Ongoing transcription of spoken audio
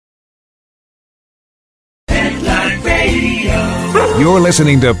You're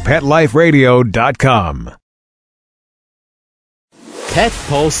listening to PetLifeRadio.com. Pet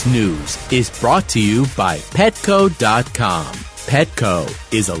Pulse News is brought to you by Petco.com.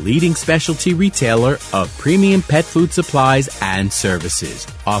 Petco is a leading specialty retailer of premium pet food supplies and services,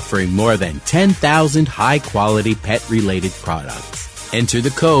 offering more than 10,000 high-quality pet-related products. Enter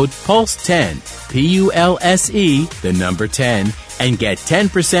the code PULSE10, P-U-L-S-E, the number 10, and get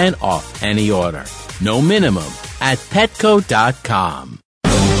 10% off any order. No minimum at Petco.com.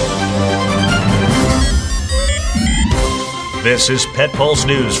 This is Pet Pulse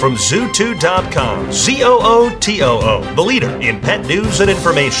News from Zootoo.com. Z-O-O-T-O-O, the leader in pet news and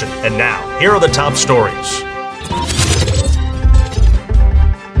information. And now, here are the top stories.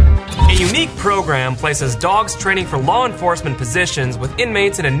 A unique program places dogs training for law enforcement positions with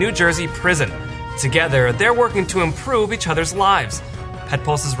inmates in a New Jersey prison. Together, they're working to improve each other's lives. Pet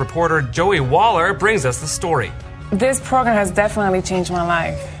Pulse's reporter Joey Waller brings us the story. This program has definitely changed my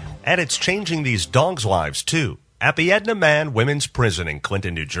life. And it's changing these dogs' lives, too. At the Edna Man Women's Prison in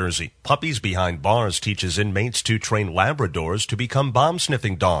Clinton, New Jersey, Puppies Behind Bars teaches inmates to train Labradors to become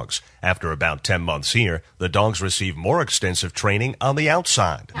bomb-sniffing dogs. After about 10 months here, the dogs receive more extensive training on the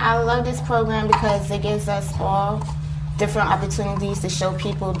outside. I love this program because it gives us all different opportunities to show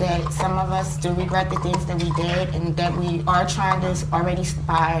people that some of us do regret the things that we did and that we are trying to already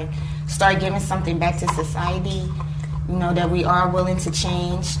start giving something back to society, you know, that we are willing to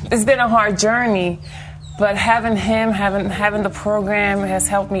change. It's been a hard journey. But having him, having the program has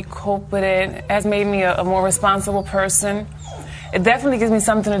helped me cope with it, has made me a more responsible person. It definitely gives me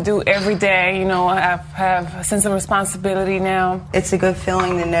something to do every day. You know, I have a sense of responsibility now. It's a good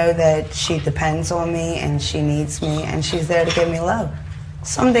feeling to know that she depends on me and she needs me and she's there to give me love.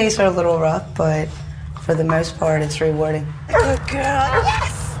 Some days are a little rough, but for the most part, it's rewarding. Good girl.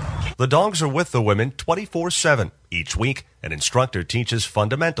 Yes! The dogs are with the women 24/7. Each week, an instructor teaches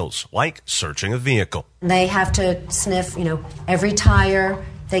fundamentals like searching a vehicle. They have to sniff, every tire.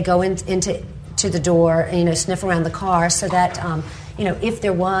 They go into the door, sniff around the car so that, if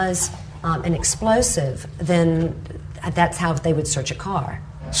there was an explosive, then that's how they would search a car.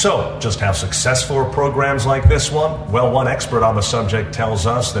 So, just how successful are programs like this one? Well, one expert on the subject tells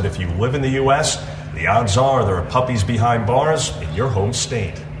us that if you live in the U.S., the odds are there are puppies behind bars in your home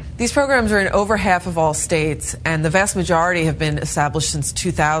state. These programs are in over half of all states, and the vast majority have been established since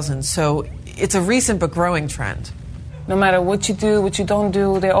 2000, so it's a recent but growing trend. No matter what you do, what you don't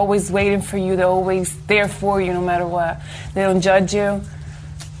do, they're always waiting for you. They're always there for you no matter what. They don't judge you,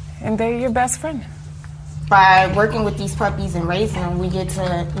 and they're your best friend. By working with these puppies and raising them, we get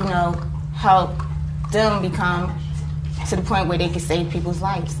to, help them become to the point where they can save people's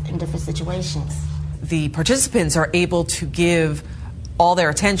lives in different situations. The participants are able to give all their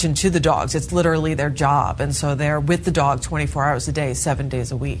attention to the dogs. It's literally their job, and so they're with the dog 24 hours a day, 7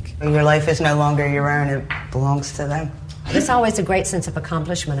 days a week. Your life is no longer your own, it belongs to them. It's always a great sense of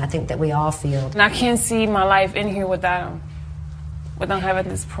accomplishment, I think, that we all feel. And I can't see my life in here without having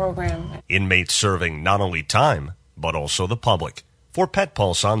this program. Inmates serving not only time, but also the public. For Pet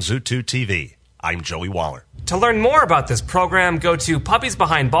Pulse on Zootoo TV, I'm Joey Waller. To learn more about this program, go to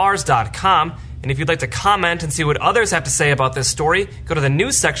puppiesbehindbars.com. And if you'd like to comment and see what others have to say about this story, go to the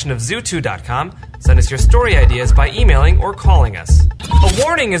news section of Zootoo.com. Send us your story ideas by emailing or calling us. A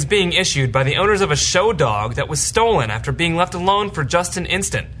warning is being issued by the owners of a show dog that was stolen after being left alone for just an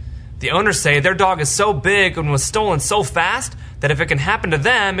instant. The owners say their dog is so big and was stolen so fast that if it can happen to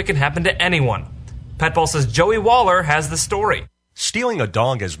them, it can happen to anyone. Pet Pulse's Joey Waller has the story. Stealing a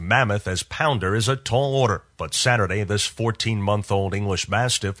dog as mammoth as Pounder is a tall order, but Saturday this 14-month-old English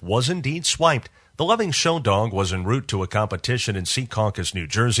Mastiff was indeed swiped. The loving show dog was en route to a competition in Secaucus, New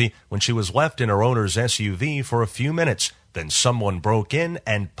Jersey, when she was left in her owner's SUV for a few minutes. Then someone broke in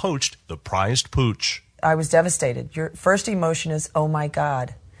and poached the prized pooch. I was devastated. Your first emotion is, oh my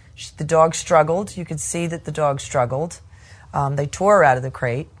God. The dog struggled. You could see that the dog struggled. They tore her out of the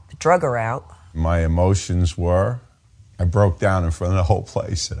crate, drug her out. My emotions were, I broke down in front of the whole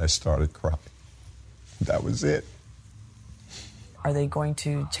place and I started crying. That was it. Are they going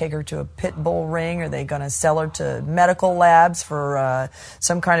to take her to a pit bull ring? Are they going to sell her to medical labs for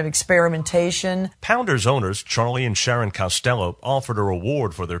some kind of experimentation? Pounder's owners, Charlie and Sharon Costello, offered a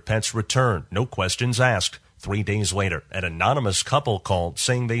reward for their pet's return. No questions asked. 3 days later, an anonymous couple called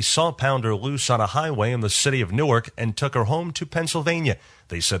saying they saw Pounder loose on a highway in the city of Newark and took her home to Pennsylvania.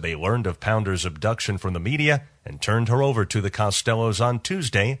 They said they learned of Pounder's abduction from the media and turned her over to the Costellos on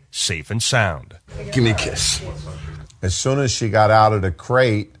Tuesday, safe and sound. Give me a kiss. As soon as she got out of the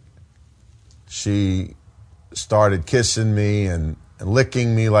crate, she started kissing me and and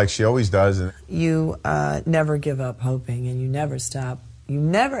licking me like she always does. And You never give up hoping, and you never stop. You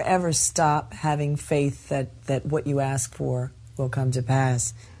never, ever stop having faith that what you ask for will come to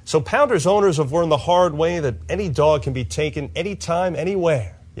pass. So Pounder's owners have learned the hard way that any dog can be taken anytime,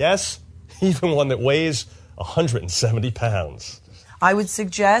 anywhere. Yes? Even one that weighs 170 pounds. I would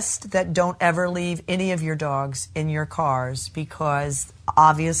suggest that don't ever leave any of your dogs in your cars because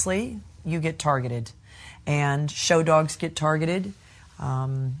obviously you get targeted. And show dogs get targeted.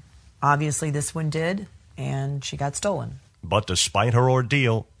 Obviously this one did, and she got stolen. But despite her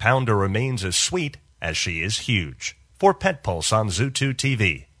ordeal, Pounder remains as sweet as she is huge. For Pet Pulse on Zoo 2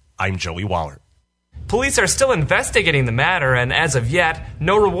 TV, I'm Joey Waller. Police are still investigating the matter, and as of yet,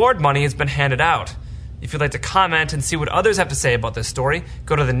 no reward money has been handed out. If you'd like to comment and see what others have to say about this story,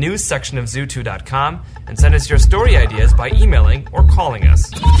 go to the news section of zoo2.com and send us your story ideas by emailing or calling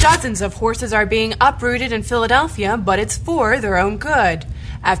us. Dozens of horses are being uprooted in Philadelphia, but it's for their own good.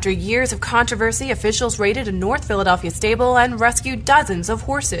 After years of controversy, officials raided a North Philadelphia stable and rescued dozens of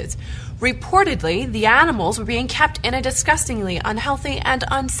horses. Reportedly, the animals were being kept in a disgustingly unhealthy and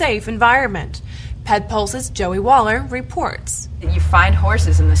unsafe environment. Pet Pulse's Joey Waller reports. You find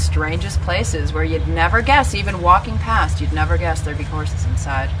horses in the strangest places where you'd never guess, even walking past, you'd never guess there'd be horses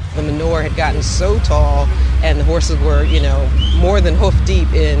inside. The manure had gotten so tall and the horses were, more than hoof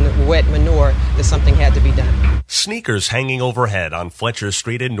deep in wet manure that something had to be done. Sneakers hanging overhead on Fletcher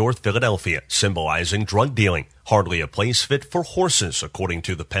Street in North Philadelphia, symbolizing drug dealing. Hardly a place fit for horses, according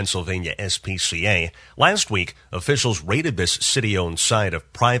to the Pennsylvania SPCA. Last week, officials raided this city-owned site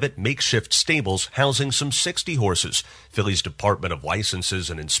of private makeshift stables housing some 60 horses. Philly's Department of Licenses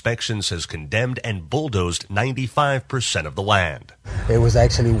and Inspections has condemned and bulldozed 95% of the land. It was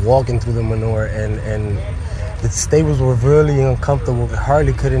actually walking through the manure, and the stables were really uncomfortable.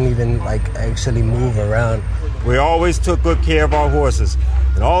 Hardly couldn't even actually move around. We always took good care of our horses.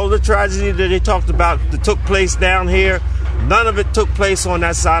 And all the tragedy that they talked about that took place down here, none of it took place on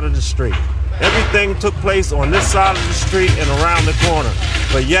that side of the street. Everything took place on this side of the street and around the corner.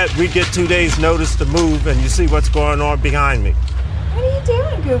 But yet we get 2 days notice to move, and you see what's going on behind me. What are you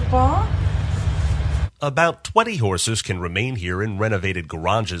doing, goofball? About 20 horses can remain here in renovated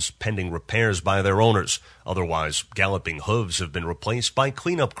garages pending repairs by their owners. Otherwise, galloping hooves have been replaced by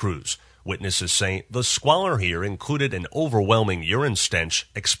cleanup crews. Witnesses say the squalor here included an overwhelming urine stench,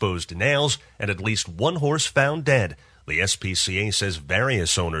 exposed nails, and at least one horse found dead. The SPCA says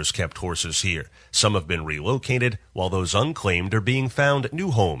various owners kept horses here. Some have been relocated, while those unclaimed are being found new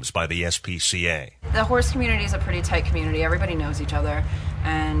homes by the SPCA. The horse community is a pretty tight community. Everybody knows each other.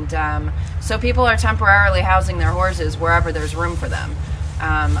 And so people are temporarily housing their horses wherever there's room for them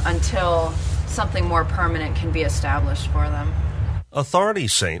until something more permanent can be established for them.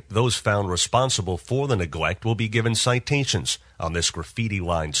 Authorities say those found responsible for the neglect will be given citations. On this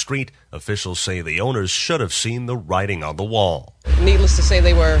graffiti-lined street, officials say the owners should have seen the writing on the wall. Needless to say,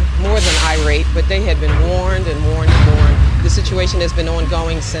 they were more than irate, but they had been warned and warned and warned. The situation has been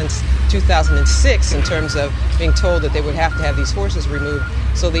ongoing since 2006 in terms of being told that they would have to have these horses removed.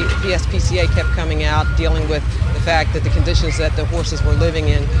 So the SPCA kept coming out, dealing with the fact that the conditions that the horses were living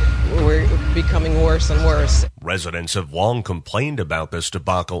in were becoming worse and worse. Residents have long complained about this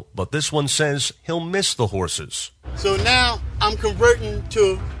debacle, but this one says he'll miss the horses. So now I'm converting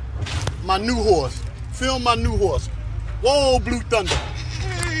to my new horse. Film my new horse. Whoa, Blue Thunder.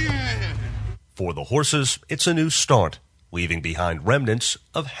 For the horses, it's a new start, leaving behind remnants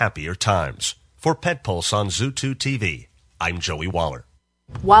of happier times. For Pet Pulse on Zoo 2 TV, I'm Joey Waller.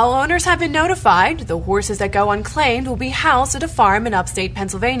 While owners have been notified, the horses that go unclaimed will be housed at a farm in upstate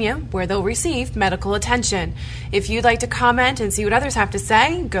Pennsylvania where they'll receive medical attention. If you'd like to comment and see what others have to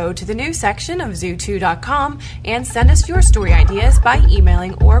say, go to the news section of zoo2.com and send us your story ideas by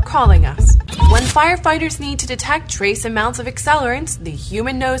emailing or calling us. When firefighters need to detect trace amounts of accelerants, the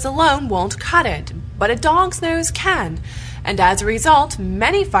human nose alone won't cut it, but a dog's nose can. And as a result,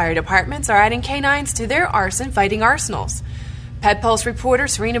 many fire departments are adding canines to their arson-fighting arsenals. Pet Pulse reporter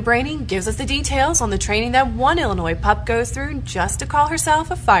Serena Brainy gives us the details on the training that one Illinois pup goes through just to call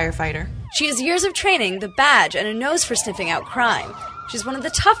herself a firefighter. She has years of training, the badge, and a nose for sniffing out crime. She's one of the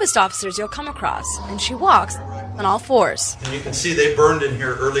toughest officers you'll come across, and she walks on all fours. And you can see they burned in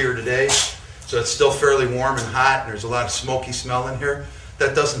here earlier today, so it's still fairly warm and hot, and there's a lot of smoky smell in here.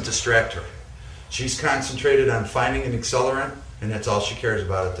 That doesn't distract her. She's concentrated on finding an accelerant, and that's all she cares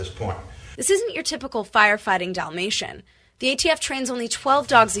about at this point. This isn't your typical firefighting Dalmatian. The ATF trains only 12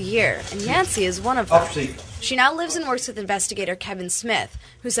 dogs a year, and Yancy is one of them. She now lives and works with investigator Kevin Smith,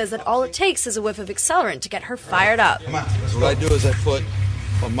 who says that all it takes is a whiff of accelerant to get her fired up. Come on. What I do is I put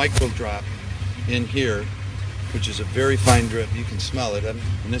a micro drop in here, which is a very fine drip. You can smell it, and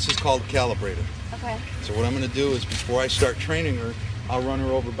this is called calibrated. Okay. So what I'm going to do is before I start training her, I'll run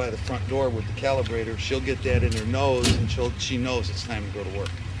her over by the front door with the calibrator. She'll get that in her nose, and she knows it's time to go to work.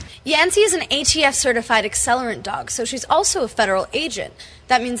 Yancy is an ATF-certified accelerant dog, so she's also a federal agent.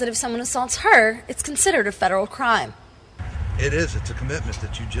 That means that if someone assaults her, it's considered a federal crime. It is. It's a commitment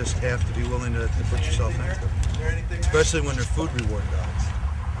that you just have to be willing to put yourself into, especially when they're food reward dogs.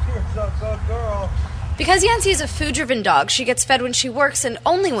 Good girl. Because Yancy is a food-driven dog, she gets fed when she works and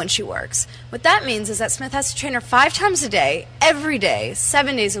only when she works. What that means is that Smith has to train her 5 times a day, every day,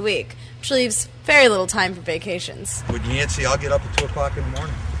 7 days a week, which leaves very little time for vacations. With Yancy, I'll get up at 2 o'clock in the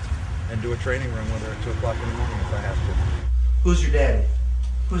morning and do a training run with her at 2 o'clock in the morning if I have to. Who's your daddy?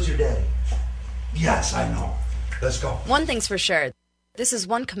 Who's your daddy? Yes, I know. Let's go. One thing's for sure. This is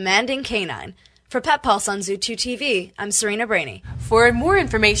one commanding canine. For Pet Pulse on Zoo 2 TV, I'm Serena Brainey. For more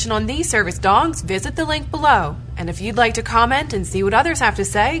information on these service dogs, visit the link below. And if you'd like to comment and see what others have to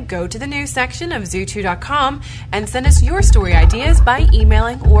say, go to the news section of zoo2.com and send us your story ideas by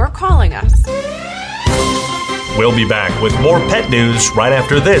emailing or calling us. We'll be back with more pet news right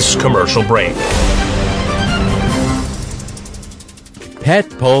after this commercial break. Pet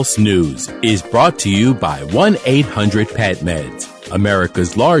Pulse News is brought to you by 1-800-PET-MEDS,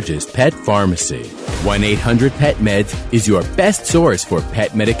 America's largest pet pharmacy. 1-800-PET-MEDS is your best source for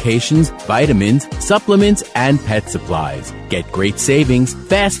pet medications, vitamins, supplements, and pet supplies. Get great savings,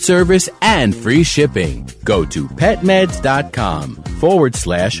 fast service, and free shipping. Go to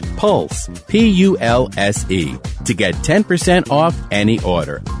petmeds.com/pulse, Pulse, to get 10% off any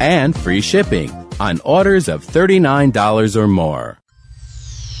order and free shipping on orders of $39 or more.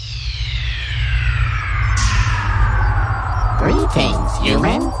 Greetings,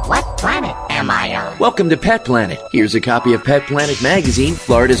 humans. What planet am I on? Welcome to Pet Planet. Here's a copy of Pet Planet Magazine,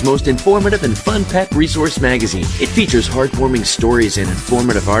 Florida's most informative and fun pet resource magazine. It features heartwarming stories and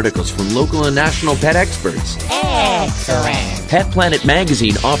informative articles from local and national pet experts. Excellent. Pet Planet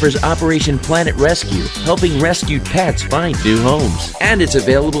Magazine offers Operation Planet Rescue, helping rescued pets find new homes. And it's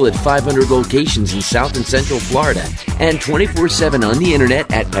available at 500 locations in South and Central Florida and 24/7 on the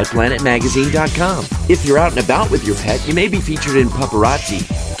internet at petplanetmagazine.com. If you're out and about with your pet, you may be featured in Paparazzi,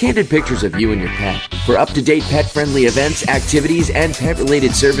 candid pictures of you and your pet. For up-to-date pet-friendly events, activities, and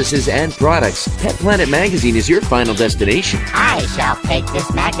pet-related services and products, Pet Planet Magazine is your final destination. I shall take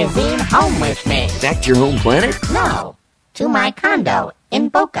this magazine home with me. Back to your home planet? No, to my condo in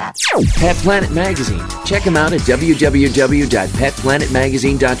Boca. Pet Planet Magazine. Check them out at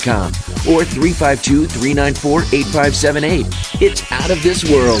www.petplanetmagazine.com or 352-394-8578. It's out of this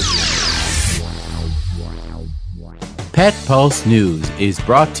world. Pet Pulse News is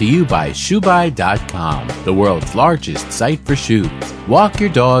brought to you by ShoeBuy.com, the world's largest site for shoes. Walk your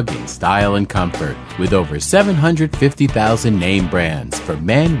dog in style and comfort with over 750,000 name brands for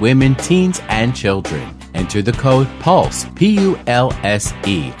men, women, teens, and children. Enter the code PULSE,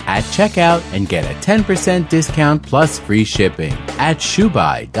 P-U-L-S-E, at checkout and get a 10% discount plus free shipping at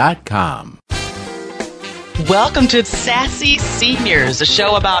ShoeBuy.com. Welcome to Sassy Seniors, a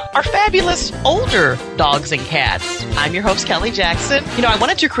show about our fabulous older dogs and cats. I'm your host, Kelly Jackson. I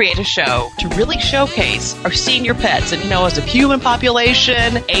wanted to create a show to really showcase our senior pets. And, as the human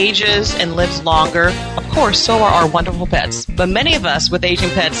population ages and lives longer, of course, so are our wonderful pets. But many of us with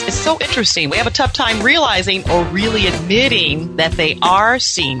aging pets, it's so interesting. We have a tough time realizing or really admitting that they are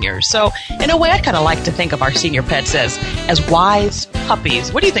seniors. So, in a way, I kind of like to think of our senior pets as wise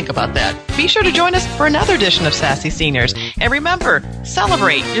puppies. What do you think about that? Be sure to join us for another edition of Sassy Seniors. And remember,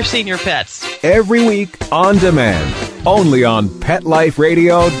 celebrate your senior pets. Every week on demand, only on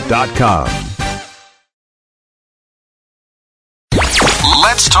PetLifeRadio.com.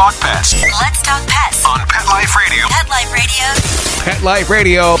 Let's talk pets. Let's talk pets On Pet Life Radio. Pet Life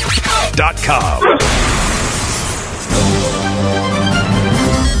Radio. PetLifeRadio.com.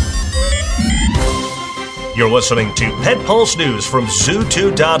 You're listening to Pet Pulse News from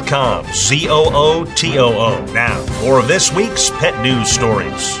Zoo2.com. ZOOTOO. Now, more of this week's pet news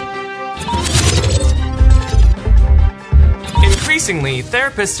stories. Increasingly,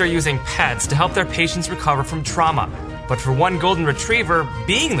 therapists are using pets to help their patients recover from trauma. But for one golden retriever,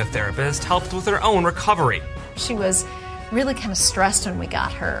 being the therapist helped with her own recovery. She was really kind of stressed when we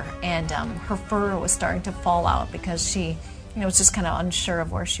got her, and her fur was starting to fall out because she was just kind of unsure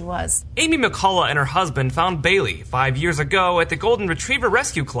of where she was. Amy McCullough and her husband found Bailey 5 years ago at the Golden Retriever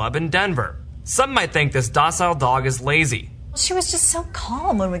Rescue Club in Denver. Some might think this docile dog is lazy. She was just so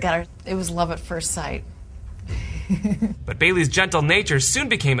calm when we got her. It was love at first sight. But Bailey's gentle nature soon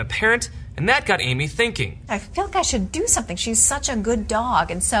became apparent, and that got Amy thinking. I feel like I should do something. She's such a good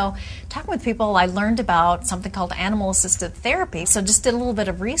dog. And so, talking with people, I learned about something called animal-assisted therapy. So just did a little bit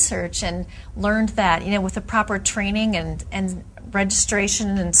of research and learned that, with the proper training and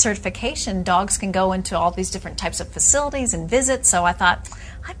registration and certification, dogs can go into all these different types of facilities and visit. So I thought,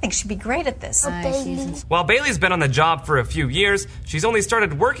 I think she'd be great at this. While Bailey's been on the job for a few years, she's only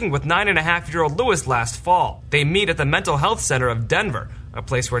started working with 9.5-year-old Lewis last fall. They meet at the Mental Health Center of Denver, a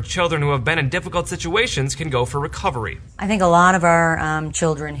place where children who have been in difficult situations can go for recovery. I think a lot of our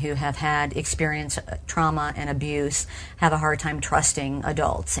children who have had experienced trauma and abuse have a hard time trusting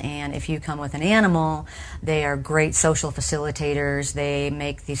adults. And if you come with an animal, they are great social facilitators. They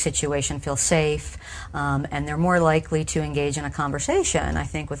make the situation feel safe, and they're more likely to engage in a conversation, I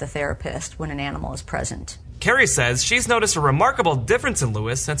think, with a therapist when an animal is present. Carrie says she's noticed a remarkable difference in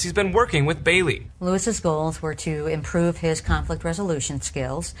Lewis since he's been working with Bailey. Lewis's goals were to improve his conflict resolution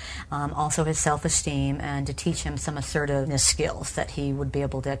skills, also his self-esteem, and to teach him some assertiveness skills that he would be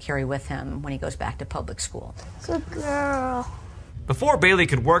able to carry with him when he goes back to public school. Good girl. Before Bailey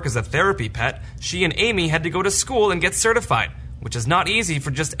could work as a therapy pet, she and Amy had to go to school and get certified, which is not easy for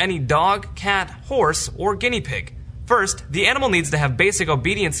just any dog, cat, horse, or guinea pig. First, the animal needs to have basic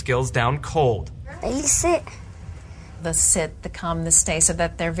obedience skills down cold. Bailey, sit. The sit, the come, the stay, so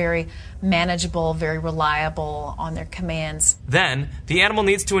that they're very manageable, very reliable on their commands. Then, the animal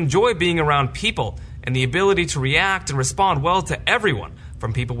needs to enjoy being around people and the ability to react and respond well to everyone,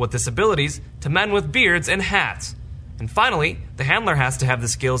 from people with disabilities to men with beards and hats. And finally, the handler has to have the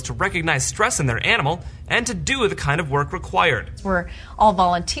skills to recognize stress in their animal and to do the kind of work required. We're all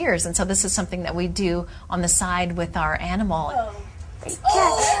volunteers, and so this is something that we do on the side with our animal.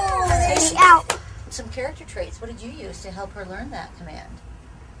 Catch. Out. Some character traits. What did you use to help her learn that command?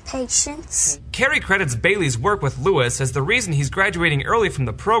 Patience. Carrie credits Bailey's work with Lewis as the reason he's graduating early from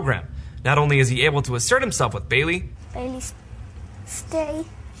the program. Not only is he able to assert himself with Bailey, Bailey, stay.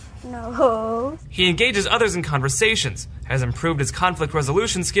 No. He engages others in conversations, has improved his conflict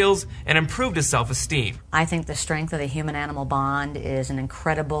resolution skills, and improved his self-esteem. I think the strength of the human-animal bond is an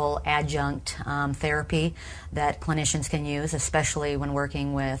incredible adjunct therapy that clinicians can use, especially when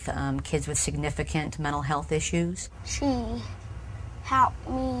working with kids with significant mental health issues. She helped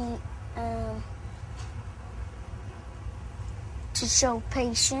me to show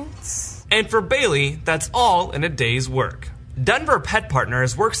patience. And for Bailey, that's all in a day's work. Denver Pet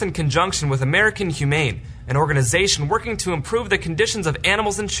Partners works in conjunction with American Humane, an organization working to improve the conditions of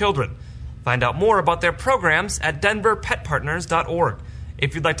animals and children. Find out more about their programs at denverpetpartners.org.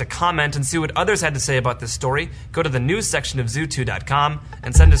 If you'd like to comment and see what others had to say about this story, go to the news section of Zoo2.com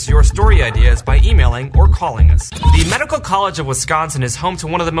and send us your story ideas by emailing or calling us. The Medical College of Wisconsin is home to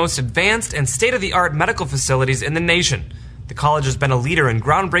one of the most advanced and state-of-the-art medical facilities in the nation. The college has been a leader in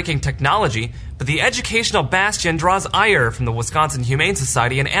groundbreaking technology, but the educational bastion draws ire from the Wisconsin Humane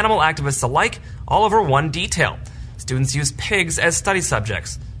Society and animal activists alike, all over one detail. Students use pigs as study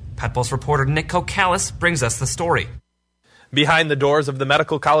subjects. Pet Pulse reporter Nick Kokalis brings us the story. Behind the doors of the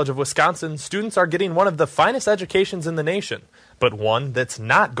Medical College of Wisconsin, students are getting one of the finest educations in the nation, but one that's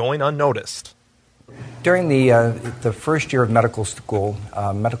not going unnoticed. During the first year of medical school,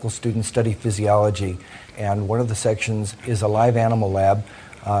 medical students study physiology, and one of the sections is a live animal lab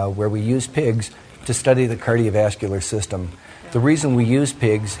where we use pigs to study the cardiovascular system. The reason we use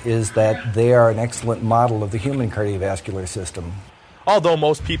pigs is that they are an excellent model of the human cardiovascular system. Although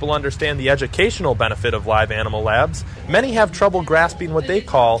most people understand the educational benefit of live animal labs, many have trouble grasping what they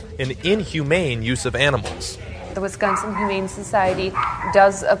call an inhumane use of animals. The Wisconsin Humane Society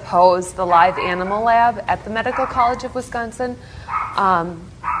does oppose the live animal lab at the Medical College of Wisconsin.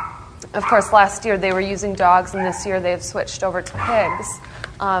 Of course, last year they were using dogs, and this year they've switched over to pigs.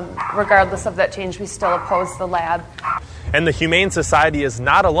 Regardless of that change, we still oppose the lab. And the Humane Society is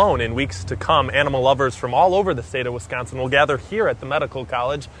not alone. In weeks to come, animal lovers from all over the state of Wisconsin will gather here at the Medical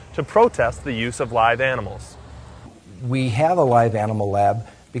College to protest the use of live animals. We have a live animal lab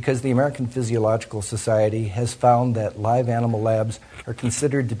because the American Physiological Society has found that live animal labs are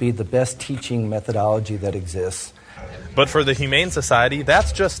considered to be the best teaching methodology that exists. But for the Humane Society,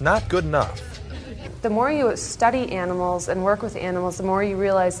 that's just not good enough. The more you study animals and work with animals, the more you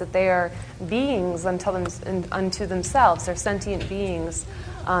realize that they are beings unto themselves. They're sentient beings,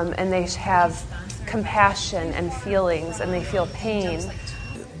 and they have compassion and feelings, and they feel pain.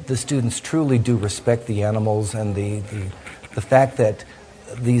 The students truly do respect the animals, and the fact that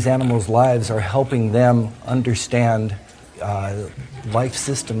these animals' lives are helping them understand life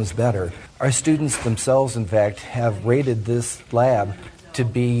systems better. Our students themselves, in fact, have rated this lab to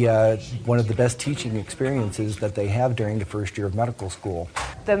be one of the best teaching experiences that they have during the first year of medical school.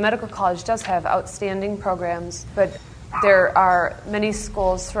 The medical college does have outstanding programs, but there are many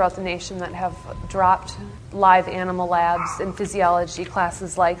schools throughout the nation that have dropped live animal labs and physiology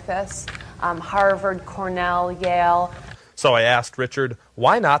classes like this. Harvard, Cornell, Yale. So I asked Richard,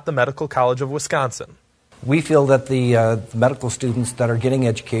 why not the Medical College of Wisconsin? We feel that the medical students that are getting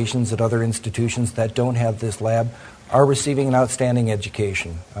educations at other institutions that don't have this lab are receiving an outstanding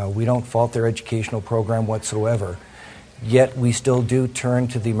education. We don't fault their educational program whatsoever. Yet we still do turn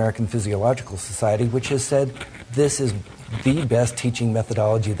to the American Physiological Society, which has said this is the best teaching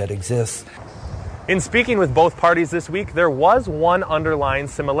methodology that exists. In speaking with both parties this week, there was one underlying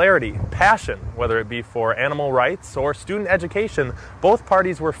similarity: passion. Whether it be for animal rights or student education, both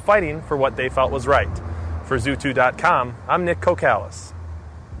parties were fighting for what they felt was right. For Zoo2.com, I'm Nick Kokalis.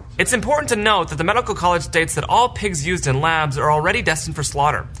 It's important to note that the medical college states that all pigs used in labs are already destined for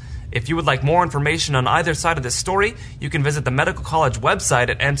slaughter. If you would like more information on either side of this story, you can visit the medical college website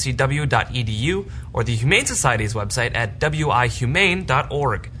at mcw.edu or the Humane Society's website at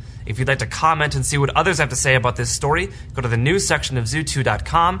wihumane.org. If you'd like to comment and see what others have to say about this story, go to the news section of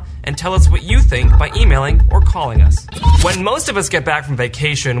zoo2.com and tell us what you think by emailing or calling us. When most of us get back from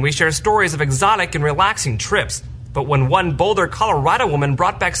vacation, we share stories of exotic and relaxing trips. But when one Boulder, Colorado woman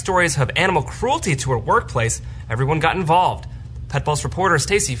brought back stories of animal cruelty to her workplace, everyone got involved. Pet Pulse reporter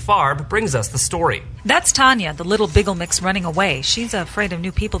Stacy Farb brings us the story. That's Tanya, the little Beagle mix running away. She's afraid of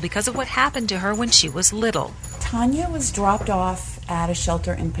new people because of what happened to her when she was little. Tanya was dropped off at a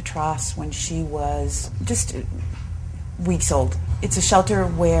shelter in Patras when she was just weeks old. It's a shelter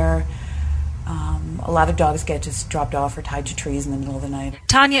where a lot of dogs get just dropped off or tied to trees in the middle of the night.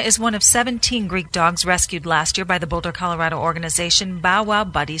 Tanya is one of 17 Greek dogs rescued last year by the Boulder, Colorado organization Bow Wow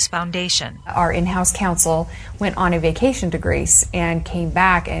Buddies Foundation. Our in-house counsel went on a vacation to Greece and came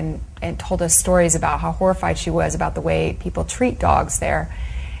back and told us stories about how horrified she was about the way people treat dogs there.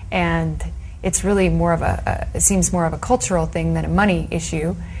 And it's really it seems more of a cultural thing than a money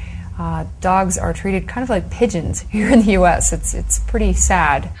issue. Dogs are treated kind of like pigeons here in the U.S. It's pretty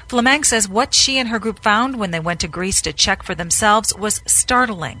sad. Flamang says what she and her group found when they went to Greece to check for themselves was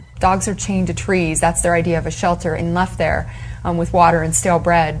startling. Dogs are chained to trees. That's their idea of a shelter, and left there with water and stale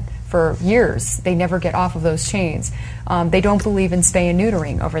bread for years. They never get off of those chains. They don't believe in spay and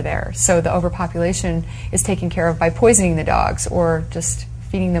neutering over there, so the overpopulation is taken care of by poisoning the dogs or just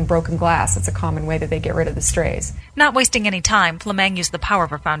feeding them broken glass. It's a common way that they get rid of the strays. Not wasting any time, Flamang used the power of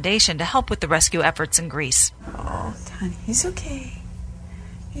her foundation to help with the rescue efforts in Greece. Oh, Tanya, he's okay.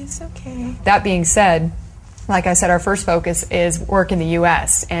 He's okay. That being said, like I said, our first focus is work in the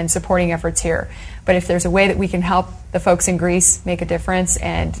U.S. and supporting efforts here. But if there's a way that we can help the folks in Greece make a difference,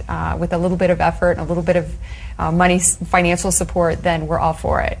 and with a little bit of effort and a little bit of money, financial support, then we're all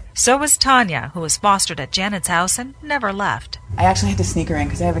for it. So was Tanya, who was fostered at Janet's house and never left. I actually had to sneak her in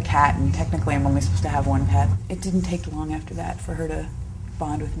because I have a cat, and technically I'm only supposed to have one pet. It didn't take long after that for her to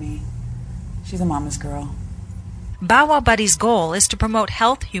bond with me. She's a mama's girl. Bow Wow Buddies' goal is to promote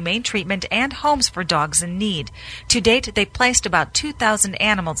health, humane treatment, and homes for dogs in need. To date, they've placed about 2,000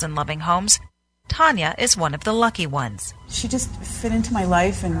 animals in loving homes. Tanya is one of the lucky ones. She just fit into my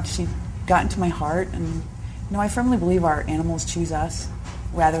life, and she got into my heart. And I firmly believe our animals choose us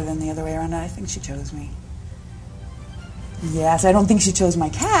rather than the other way around. I think she chose me. Yes, I don't think she chose my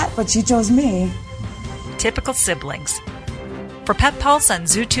cat, but she chose me. Typical siblings. For Pet Pulse on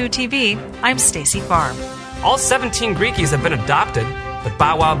Zoo 2 TV, I'm Stacy Farb. All 17 Greekies have been adopted, but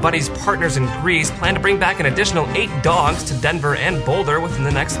Bow Wow Buddies partners in Greece plan to bring back an additional 8 dogs to Denver and Boulder within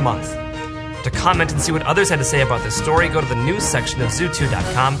the next month. To comment and see what others had to say about this story, go to the news section of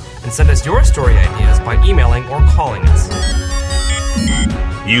zoo2.com and send us your story ideas by emailing or calling us.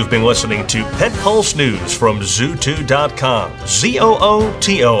 You've been listening to Pet Pulse News from Zoo2.com.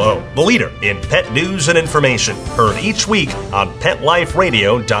 ZOOTOO, the leader in pet news and information. Heard each week on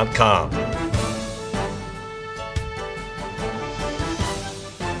PetLifeRadio.com.